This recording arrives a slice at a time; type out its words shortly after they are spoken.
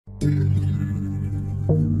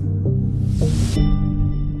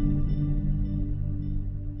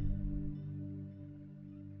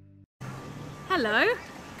Hello.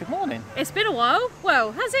 Good morning. It's been a while.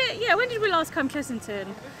 Well, has it? Yeah, when did we last come to Chessington?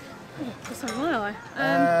 Oh, it's been a while.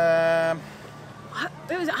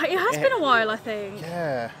 It has been a while, I think.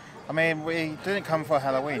 Yeah. I mean, we didn't come for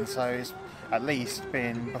Halloween, so it's at least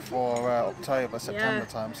been before October, September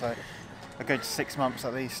time, so a good 6 months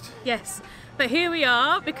at least. Yes. But here we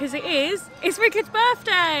are because it's Richard's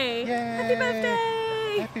birthday! Yay! Happy birthday!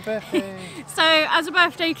 Happy birthday! So, as a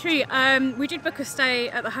birthday treat, we did book a stay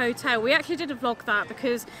at the hotel. We actually didn't vlog that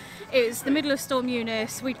because it was the middle of Storm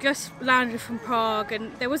Eunice. We'd just landed from Prague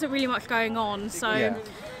and there wasn't really much going on, so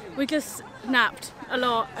we just napped a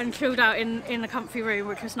lot and chilled out in a comfy room,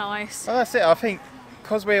 which was nice. Well, that's it. I think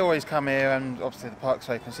because we always come here and obviously the park's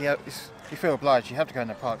open, so you feel obliged. You have to go in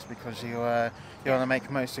the parks because you want to make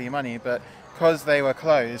the most of your money, but because they were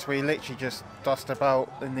closed, we literally just dust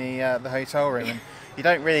about in the hotel room, and you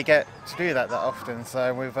don't really get to do that often,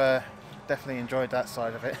 so we've definitely enjoyed that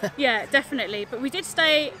side of it. Yeah, definitely. But we did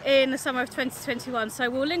stay in the summer of 2021, so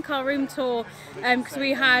we'll link our room tour because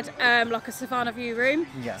we had like a Savannah View room.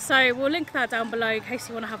 Yeah. So we'll link that down below in case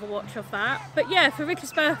you want to have a watch of that. But yeah, for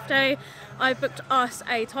Ricky's birthday, I booked us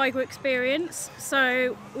a tiger experience.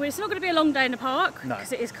 So it's not going to be a long day in the park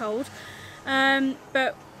because it is cold.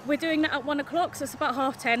 But we're doing that at 1 o'clock, so it's about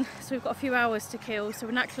 10:30. So we've got a few hours to kill. So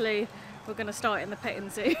we're going to start in the petting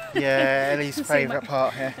zoo. Yeah, Ellie's favourite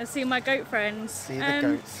part here. And see my goat friends. See the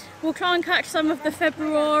goats. We'll try and catch some of the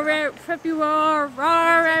February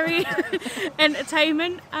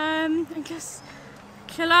entertainment and just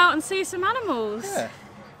chill out and see some animals. Yeah.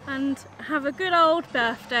 And have a good old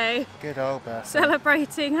birthday. Good old birthday.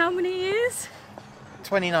 Celebrating how many years?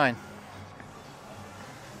 29.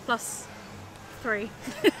 Plus 3.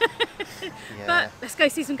 Yeah. But let's go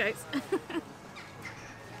see some goats. So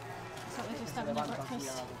we're just having a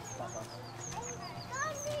breakfast.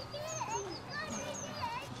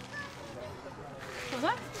 What's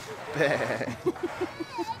that?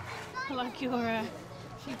 I like your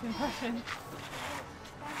sheep impression.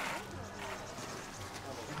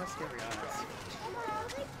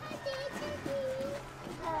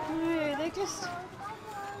 No, they're just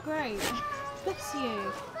great. Bless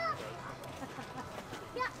you.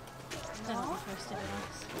 They're not interested in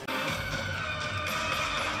us.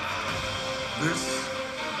 This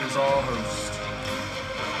is our host,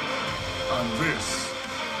 and this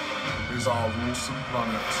is our Wilson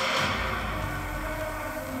planet.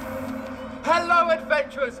 Hello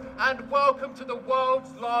adventurers, and welcome to the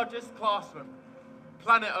world's largest classroom,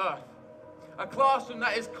 planet Earth. A classroom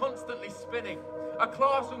that is constantly spinning, a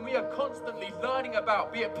classroom we are constantly learning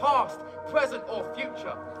about, be it past, present or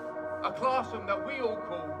future. A classroom that we all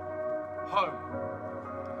call home.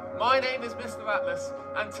 My name is Mr. Atlas,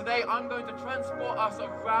 and today I'm going to transport us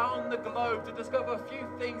around the globe to discover a few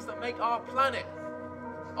things that make our planet,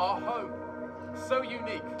 our home, so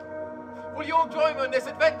unique. Will you all join me on this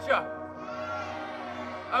adventure?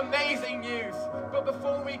 Amazing news! But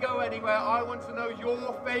before we go anywhere, I want to know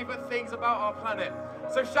your favourite things about our planet.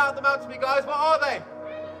 So shout them out to me, guys. What are they?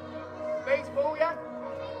 Baseball, yeah?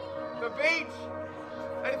 The beach?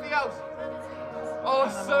 Anything else? Oh,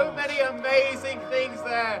 so many amazing things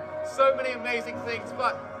there. So many amazing things.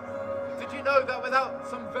 But did you know that without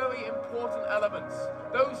some very important elements,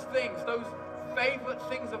 those things, those favourite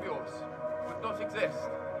things of yours, would not exist?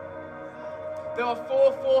 There are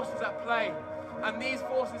 4 forces at play, and these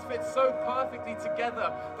forces fit so perfectly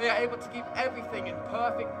together, they are able to keep everything in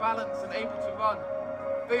perfect balance and able to run.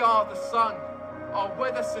 They are the sun, our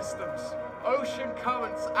weather systems, ocean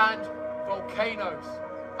currents, and volcanoes.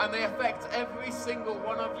 And they affect every single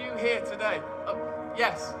one of you here today.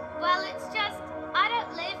 Yes? Well, it's just, I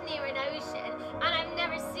don't live near an ocean, and I've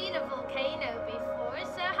never seen a volcano before,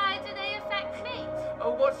 so how do they affect me?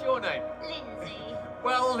 Oh, what's your name? Lindsay.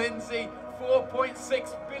 Well, Lindsay,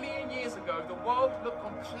 4.6 billion years ago, the world looked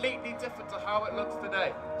completely different to how it looks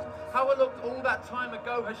today. How it looked all that time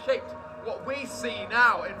ago has shaped what we see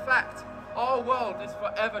now. In fact, our world is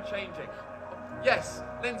forever changing. Yes,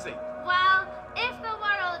 Lindsay? Well, if the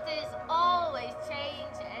world is always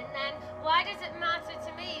changing, then why does it matter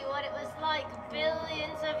to me what it was like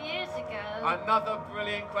billions of years ago? Another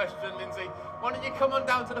brilliant question, Lindsay. Why don't you come on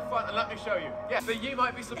down to the front and let me show you? Yes, but you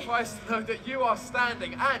might be surprised to know that you are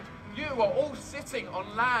standing and you are all sitting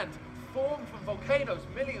on land formed from volcanoes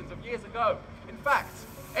millions of years ago. In fact,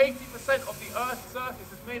 80% of the Earth's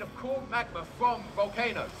surface is made of cooled magma from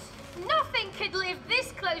volcanoes. Nothing could live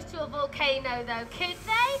this close to a volcano though, could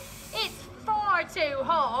they? It's far too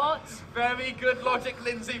hot. Very good logic,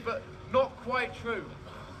 Lindsay, but not quite true.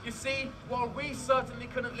 You see, while we certainly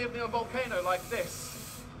couldn't live near a volcano like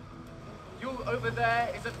this, you over there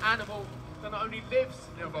is an animal that not only lives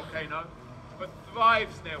near a volcano, but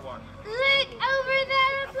thrives near one. Look over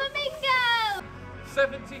there, a flamingo!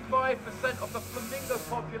 75% of the flamingo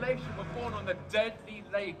population were born on the deadly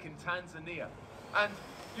lake in Tanzania. And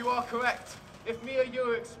you are correct. If me or you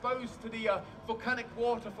were exposed to the volcanic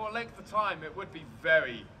water for a length of time, it would be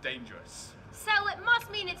very dangerous. So it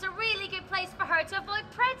must mean it's a really good place for her to avoid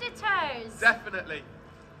predators. Definitely.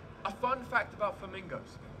 A fun fact about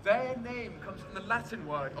flamingos. Their name comes from the Latin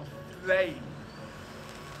word of flame,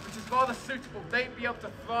 which is rather suitable. They'd be able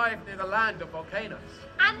to thrive near the land of volcanoes.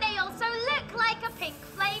 And they also look like a pink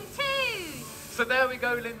flame too. So there we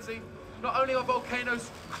go, Lindsay. Not only are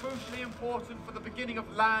volcanoes crucially important for the beginning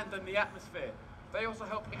of land and the atmosphere, they also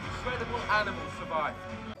help incredible animals survive.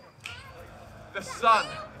 The sun.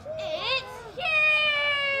 It's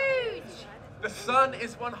huge! The sun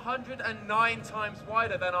is 109 times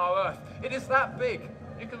wider than our Earth. It is that big.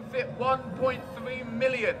 You can fit 1.3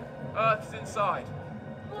 million Earths inside.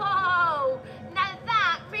 Whoa! Now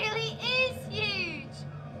that really is huge!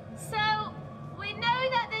 So, we know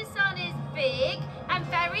that the sun is big and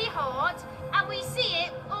very hot, and we see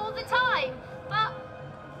it all the time. But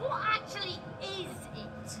what actually is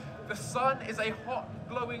it? The sun is a hot,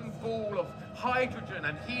 glowing ball of hydrogen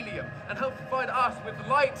and helium and helps provide us with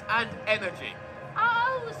light and energy.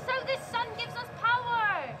 Oh, so the sun gives us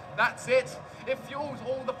power! That's it. It fuels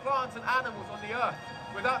all the plants and animals on the Earth.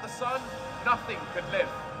 Without the sun, nothing could live.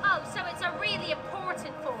 Oh, so it's a really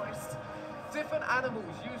important force. Different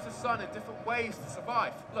animals use the sun in different ways to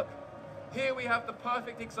survive. Look, here we have the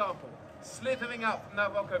perfect example, slithering out from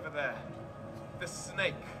that rock over there. The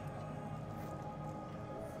snake.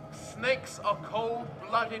 Snakes are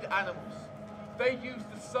cold-blooded animals. They use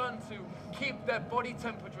the sun to keep their body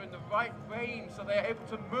temperature in the right range so they are able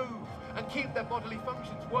to move and keep their bodily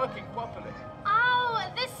functions working properly. Oh,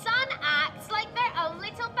 the sun acts like their own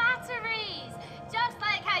little batteries. Just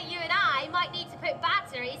like how you and I might need to put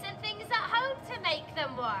batteries in things at home to make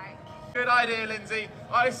them work. Good idea, Lindsay.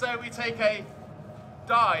 I say we take a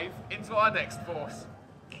dive into our next force.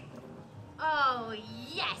 Oh,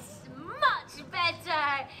 yes, much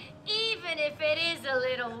better, even if it is a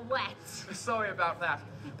little wet. Sorry about that,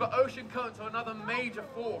 but ocean currents are another major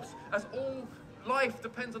force, as all life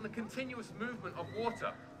depends on the continuous movement of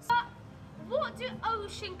water. But what do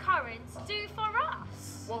ocean currents do for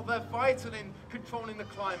us? Well, they're vital in controlling the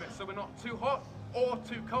climate so we're not too hot or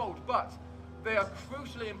too cold, but they are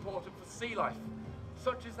crucially important for sea life,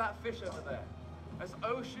 such as that fish over there, as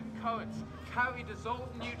ocean currents carry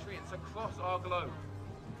dissolved nutrients across our globe.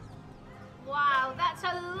 Wow, that's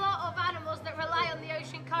a lot of animals that rely on the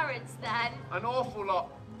ocean currents then. An awful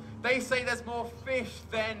lot. They say there's more fish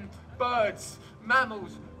than birds,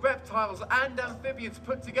 mammals, reptiles and amphibians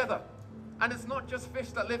put together. And it's not just fish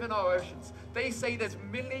that live in our oceans. They say there's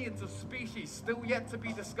millions of species still yet to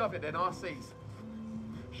be discovered in our seas.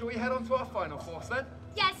 Shall we head on to our final force then?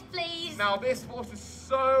 Yes, please. Now this force is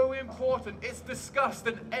so important, it's discussed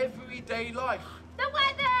in everyday life. The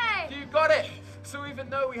weather! You got it! So even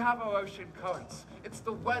though we have our ocean currents, it's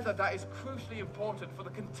the weather that is crucially important for the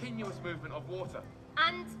continuous movement of water.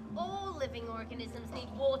 And all living organisms need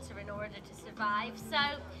water in order to survive,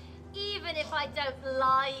 so even if I don't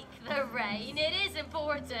like the rain, it is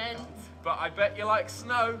important. But I bet you like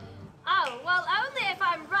snow. Oh, well, only if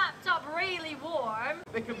I'm wrapped up really warm.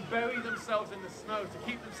 They can bury themselves in the snow to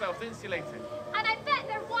keep themselves insulated. And I bet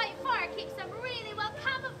their white fur keeps them really well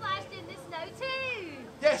camouflaged in the snow too.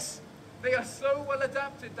 Yes, they are so well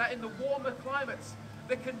adapted that in the warmer climates,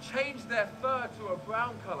 they can change their fur to a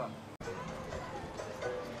brown colour.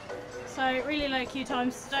 So really low queue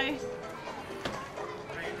times today.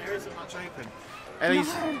 I mean, there isn't much open.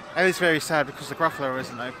 Ellie's very sad because the Gruffalo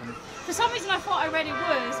isn't open. For some reason I thought I read it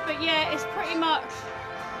was, but yeah, it's pretty much,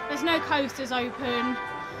 there's no coasters open.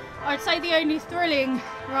 I'd say the only thrilling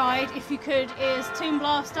ride, if you could, is Toon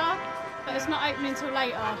Blaster, but it's not open until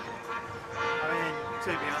later. I mean, to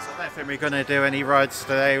be honest, I don't think we're going to do any rides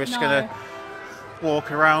today. We're just going to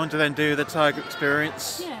walk around and then do the Tiger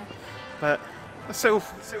experience. Yeah. But it's still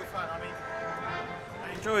fun. I mean,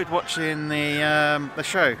 I enjoyed watching the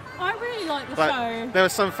show. I really like the show. There were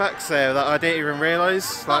some facts there that I didn't even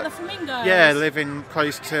realise. Like the flamingos. Yeah, living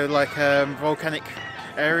close to like volcanic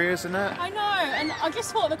areas and that. I know, and I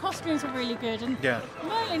just thought the costumes were really good. And yeah.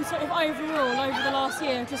 Merlin sort of overall, over the last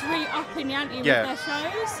year, just really upping the ante with their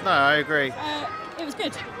shows. No, I agree. It was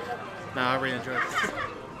good. No, I really enjoyed it.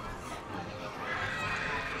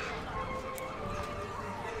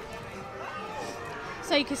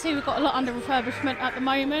 So you can see we've got a lot under refurbishment at the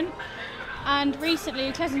moment. And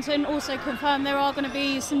recently Chessington also confirmed there are going to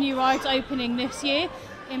be some new rides opening this year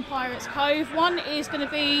in Pirates Cove. One is going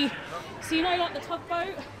to be, so you know, like the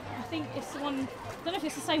tugboat? I think it's the one, I don't know if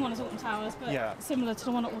it's the same one as Alton Towers, but similar to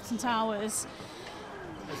the one at Alton Towers.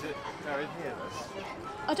 Is it going here?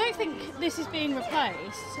 I don't think this is being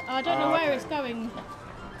replaced. I don't know where it's going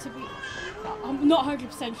to be. I'm not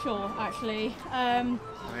 100% sure, actually. I mean,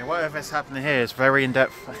 whatever's happening here is very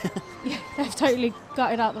in-depth. Yeah, they've totally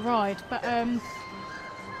gutted out the ride. But and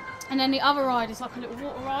then the other ride is like a little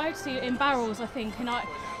water ride, so you're in barrels, I think. And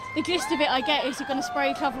the gist of it I get is you're going to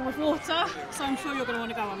spray each other with water, so I'm sure you're going to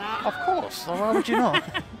want to go on that. Of course, why would you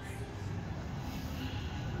not?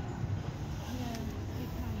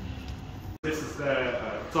 This is their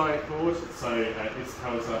diet board, so this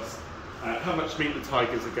tells us how much meat the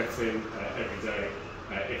tigers are getting every day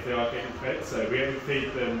if they are getting fed. So we only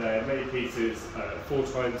feed them many pieces 4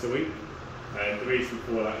 times a week, and the reason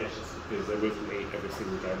for that is just because they wouldn't eat every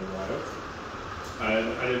single day in the wild.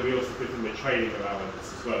 And then we also give them a training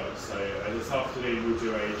allowance as well. So this afternoon we'll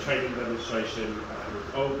do a training demonstration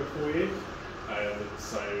with Olga for you.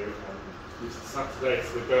 This is Saturday,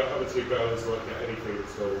 so the other 2 girls won't get any food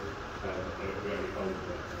at all. And it will be only Olga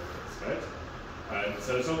that gets fed.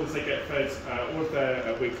 So as long as they get fed all of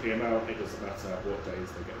their weekly amount, it doesn't matter what days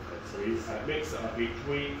they get fed. So we mix it up each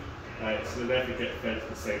week, so they never get fed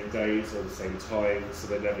the same days or the same time, so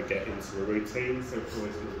they never get into a routine, so it's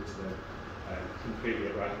always going to them completely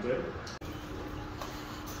at random.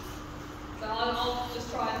 So I'll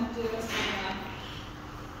just try and do this now.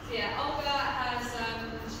 So yeah, Olga has,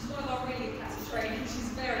 she's one of our really good cats in training, she's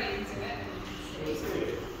very into it.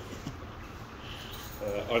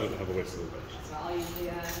 I don't have a whistle, but so I'll usually,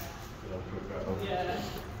 yeah.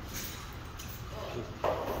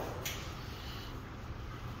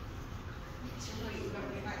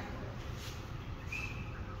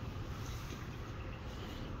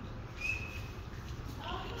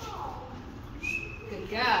 Good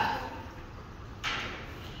girl.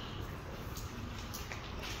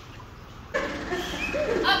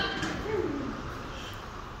 Up.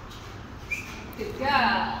 Good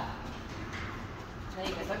girl. There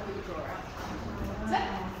you go, don't put your drawer out. That's it.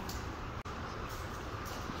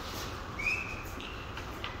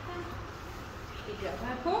 Good girl,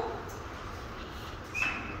 Purple.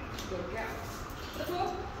 Good girl. Purple.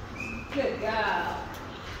 Good girl.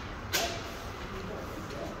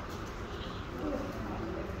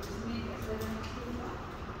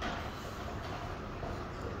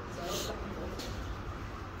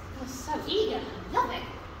 You're so eager. I love it.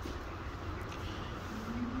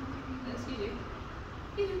 Yes, you do.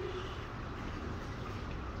 Good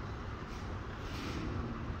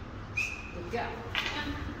girl.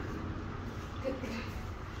 Good girl.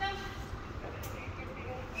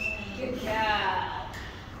 Good girl.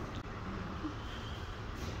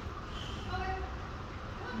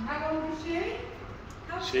 How old is she?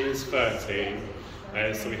 She is 13,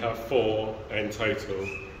 so we have 4 in total.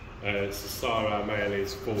 So Sarah, our male,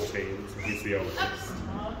 is 14, so he's the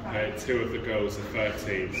oldest. 2 of the girls are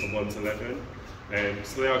 13 and one's 11.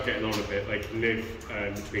 So they are getting on a bit. They can live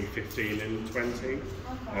between 15 and 20,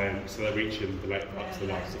 so they're reaching the late parts of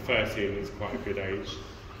their life. So 13 is quite a good age.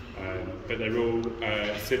 But they're all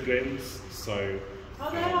siblings, so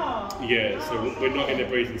yeah, so we're not in a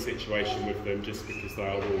breeding situation with them just because they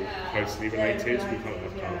are all closely related. We can't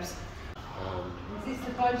have cubs. Is this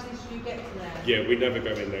the closest you get to them? Yeah, we never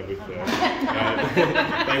go in there with them.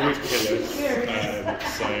 They would kill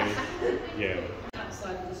us. So yeah.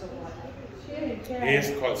 He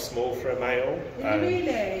is quite small for a male.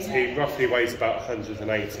 Really? He roughly weighs about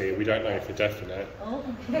 180. We don't know for definite.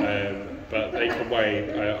 But they can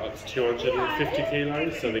weigh up to 250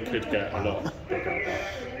 kilos, so they could get a lot bigger.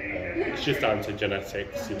 It's just down to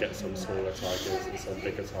genetics. You get some smaller tigers and some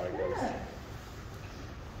bigger tigers.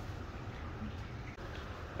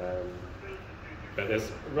 But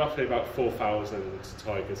there's roughly about 4,000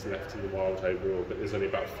 tigers left in the wild overall, but there's only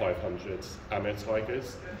about 500 Amur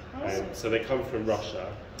tigers. So they come from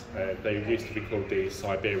Russia. They used to be called the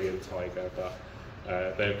Siberian tiger, but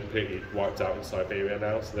they're completely wiped out in Siberia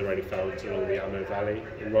now, so they're only found along the Amur Valley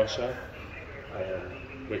in Russia,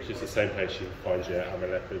 which is the same place you find your Amur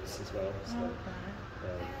leopards as well. So,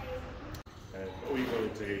 all you've got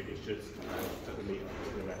to do is just put the meat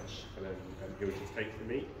onto the mesh, and then he'll just take the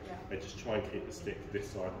meat and just try and keep the stick this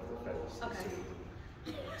side of the fence. Okay.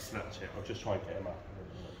 So snatch it. I'll just try and get him up.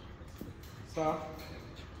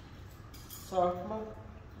 So, come on.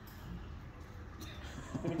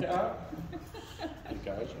 Can you get out? You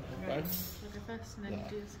go. Okay. I'll go first and then you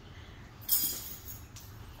do this.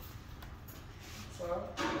 So,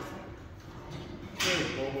 good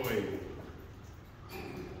boy.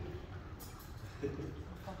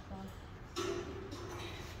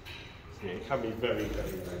 Yeah, it can be very,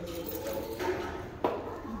 very rare.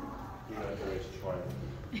 always try it.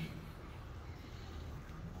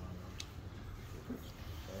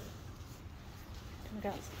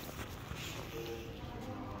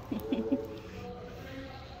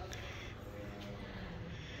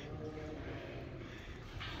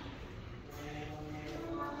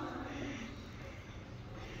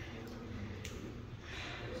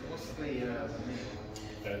 What's the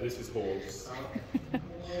this is horse.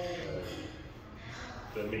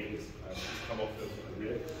 The meat come off the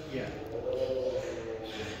rib. Yeah.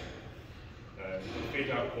 We feed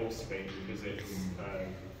out horse meat because it's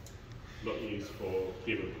not used for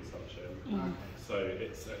human consumption. So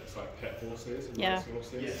it's like pet horses and race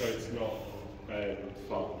horses. So it's not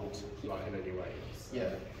farmed like in any way. Yeah.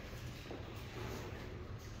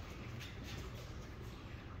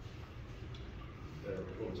 They're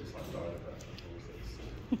all just like diet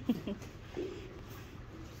horses.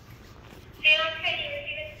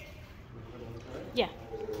 Yeah.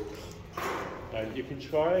 And you can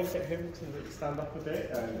try and get him to stand up a bit,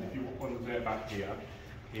 and if you want to do it back here,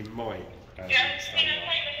 he might stand up.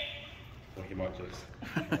 Or he might just.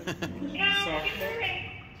 So,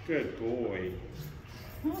 good boy.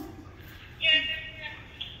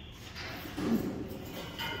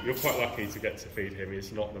 You're quite lucky to get to feed him.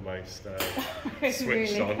 He's not the most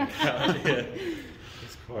switched on cat. Yeah.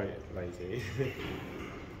 He's quite lazy.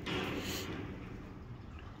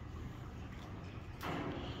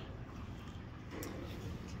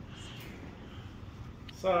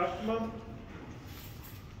 Sarah, come on.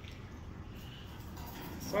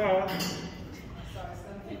 Sarah.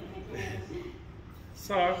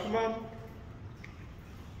 Sarah, come on.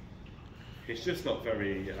 He's just not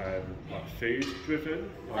very like food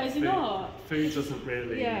driven. Like is he not? Food doesn't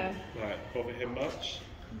really like bother him much.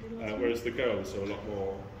 Whereas the girls are a lot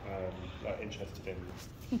more like interested in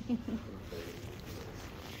food.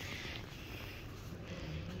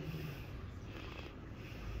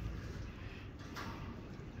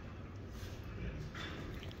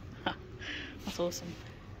 That's awesome.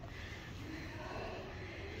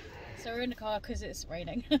 So we're in the car because it's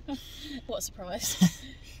raining. What a surprise.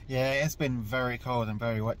 Yeah, it's been very cold and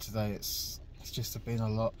very wet today. It's just been a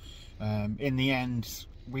lot. In the end,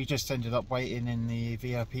 we just ended up waiting in the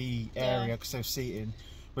VIP area because of seating.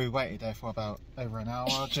 We waited there for about over an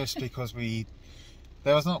hour just because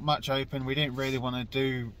there was not much open. We didn't really want to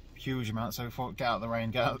do huge amounts, so we thought get out of the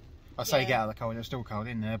rain, get out of the cold. It was still cold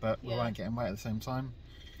in there, but we weren't getting wet at the same time.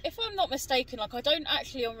 If I'm not mistaken, like I don't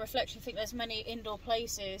actually on reflection think there's many indoor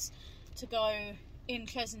places to go in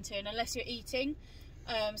Chessington unless you're eating.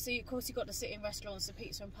 So of course you've got the sit-in restaurants, the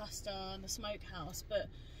pizza and pasta and the smokehouse, but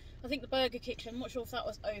I think the burger kitchen, I'm not sure if that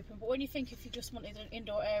was open, but when you think if you just wanted an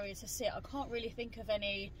indoor area to sit, I can't really think of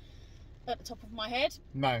any at the top of my head.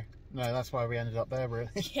 No, that's why we ended up there really.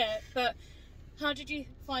 Yeah, but how did you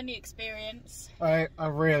find the experience? I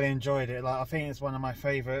really enjoyed it. Like I think it's one of my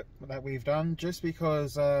favourite that we've done, just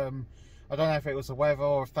because I don't know if it was the weather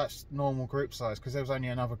or if that's normal group size, because there was only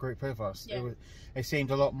another group with us. Yeah. It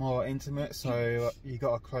seemed a lot more intimate, so you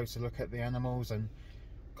got a closer look at the animals, and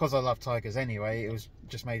because I love tigers anyway, it was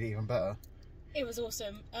just made it even better. It was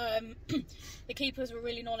awesome. The keepers were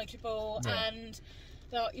really knowledgeable, and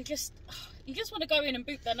you just want to go in and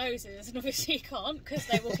boot their noses, and obviously you can't because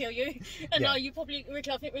they will kill you. And now you probably,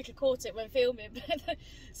 I think Richard caught it when filming, but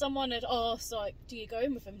someone had asked, like, do you go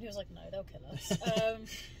in with them? And he was like, no, they'll kill us.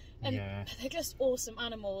 And they're just awesome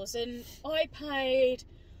animals. And I paid,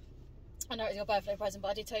 I know it's your birthday present, but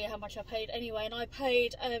I did tell you how much I paid anyway, and I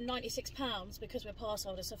paid £96 because we're pass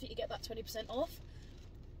holders, so I think you get that 20% off.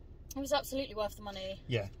 It was absolutely worth the money.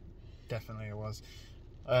 Yeah, definitely it was.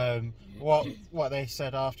 What they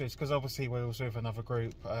said afterwards, because obviously we was with another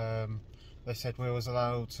group, they said we was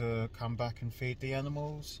allowed to come back and feed the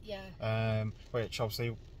animals. Yeah. Which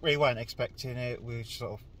obviously we weren't expecting it. We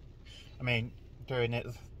sort of, I mean, doing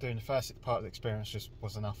the first part of the experience just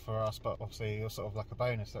was enough for us, but obviously it was sort of like a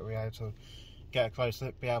bonus that we were able to get a close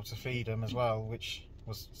look, be able to feed them as well, which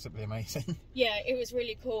was simply amazing. Yeah, it was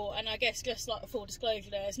really cool, and I guess just like a full disclosure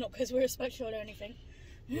there, it's not because we were special or anything.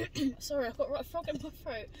 Sorry, I've got a frog in my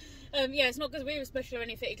throat. Yeah, it's not because we were special or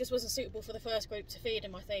anything, it just wasn't suitable for the first group to feed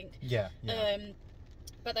him, I think. Yeah.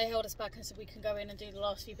 But they held us back and said we can go in and do the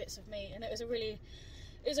last few bits of meat, and it was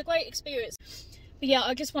a great experience. But yeah,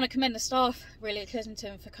 I just want to commend the staff really at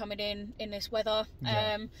Chessington for coming in this weather.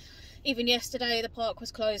 Even yesterday the park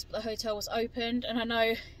was closed but the hotel was opened, and I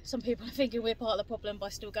know some people are thinking we're part of the problem by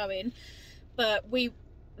still going, but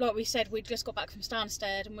like we said, we just got back from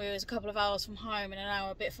Stansted and we was a couple of hours from home and an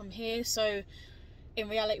hour a bit from here, so in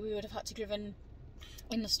reality we would have had to driven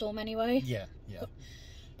in the storm anyway. Yeah.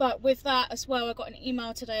 But with that as well, I got an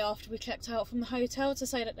email today after we checked out from the hotel to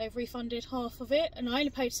say that they've refunded half of it, and I only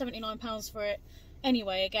paid £79 for it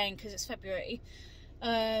anyway, again, because it's February,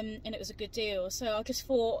 and it was a good deal. So I just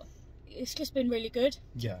thought, it's just been really good.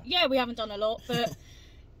 Yeah, we haven't done a lot, but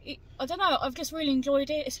I don't know, I've just really enjoyed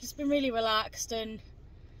it. It's just been really relaxed, and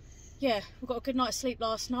yeah, we got a good night's sleep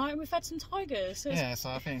last night, and we've had some tigers. So yeah, so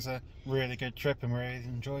I think it's a really good trip, and we really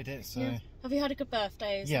enjoyed it. So yeah. Have you had a good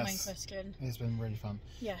birthday? Is the main question. It's been really fun.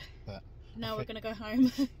 Yeah. But now we're going to go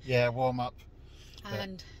home. Yeah, warm up.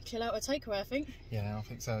 And chill out a takeaway, I think. Yeah, I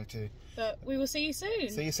think so too. But we will see you soon.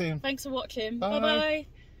 See you soon. Thanks for watching. Bye. Bye-bye.